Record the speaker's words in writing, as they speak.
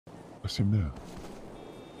That's him there.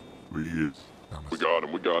 Where he is. We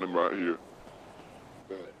got him right here.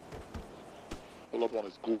 Pull up on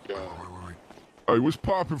his goop guy. Wait. Hey, what's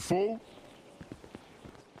poppin', fool?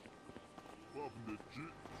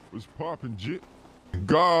 What's poppin', Jit?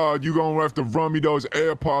 God, you gonna have to run me those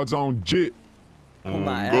AirPods on Jit. Oh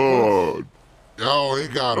my God. Yo, he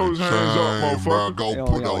got those hands up, bro. motherfucker. Go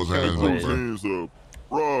put those hands up, Those bro. hands up.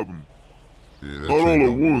 Rob him. Yeah, Not all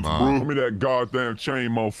at once, bro. Give me that goddamn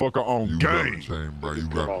chain, motherfucker, on You game. got the chain, bro. You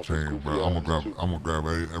got the chain, bro. I'm gonna grab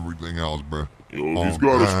everything else, bro. Yo, if he's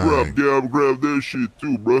got a scrap gab, grab that shit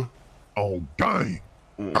too, bro. On game.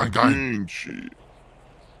 Gang. Shit.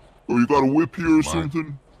 Oh, you got a whip here or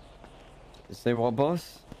something? Say what,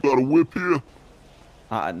 boss? Got a whip here?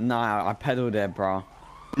 Nah, I pedaled there, bro.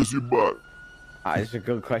 What's your butt? It's a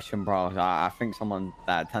good question, bro. I think someone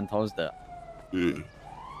 10 toes it. Yeah.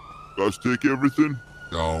 Guys, take everything?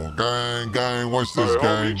 Yo, gang, what's this, Hey,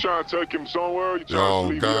 gang? you trying to take him somewhere? You Yo,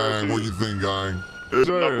 to gang, what you think, gang? His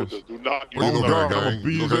Do ass. not What you looking at, gang? I'ma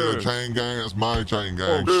beat You his looking at ass. chain, gang? That's my chain,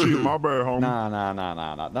 gang. Oh, shit, my bad, homie.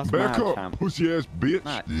 Nah. That's Back my up, champ. pussy ass bitch.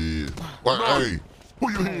 Nah. Yeah. But hey,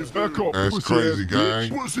 Put your hands Back down. up, that's pussy crazy, ass gang.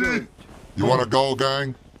 bitch. Pussy. You wanna go,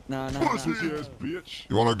 gang? Nah. Pussy ass bitch.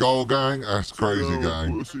 You wanna go, gang? That's crazy, Yo,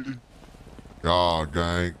 gang. Pussy. Y'all,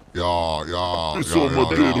 gang. Y'all. It's on my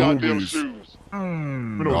dead Goddamn homies. shoes. You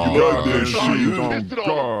No, know, you goddamn shoes. shoes on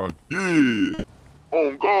God. Yeah.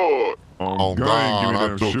 On God. On gang, God, give me I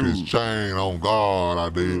them took his shoes. chain. On God, I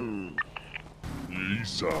did.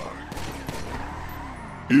 East side.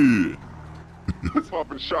 Yeah.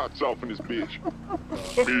 Popping shots off in this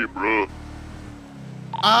bitch. Me, bro.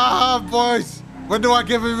 Ah, boys. When do I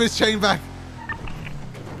give him his chain back?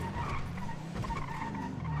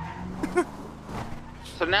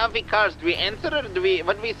 So now if he calls, do we answer or do we,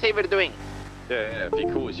 what do we say we're doing? Yeah, if he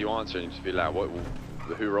calls you answer and just be like,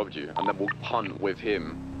 who robbed you? And then we'll punt with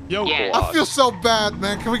him. Yo, Yeah. I feel so bad,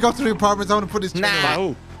 man. Can we go to the apartments? I want to put his chain Nah.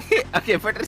 on. Okay, put the